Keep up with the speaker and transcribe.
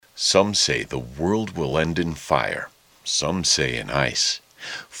Some say the world will end in fire, some say in ice.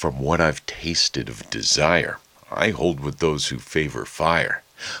 From what I've tasted of desire, I hold with those who favor fire.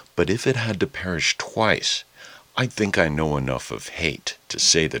 But if it had to perish twice, I think I know enough of hate to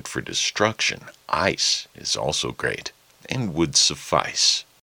say that for destruction, ice is also great and would suffice.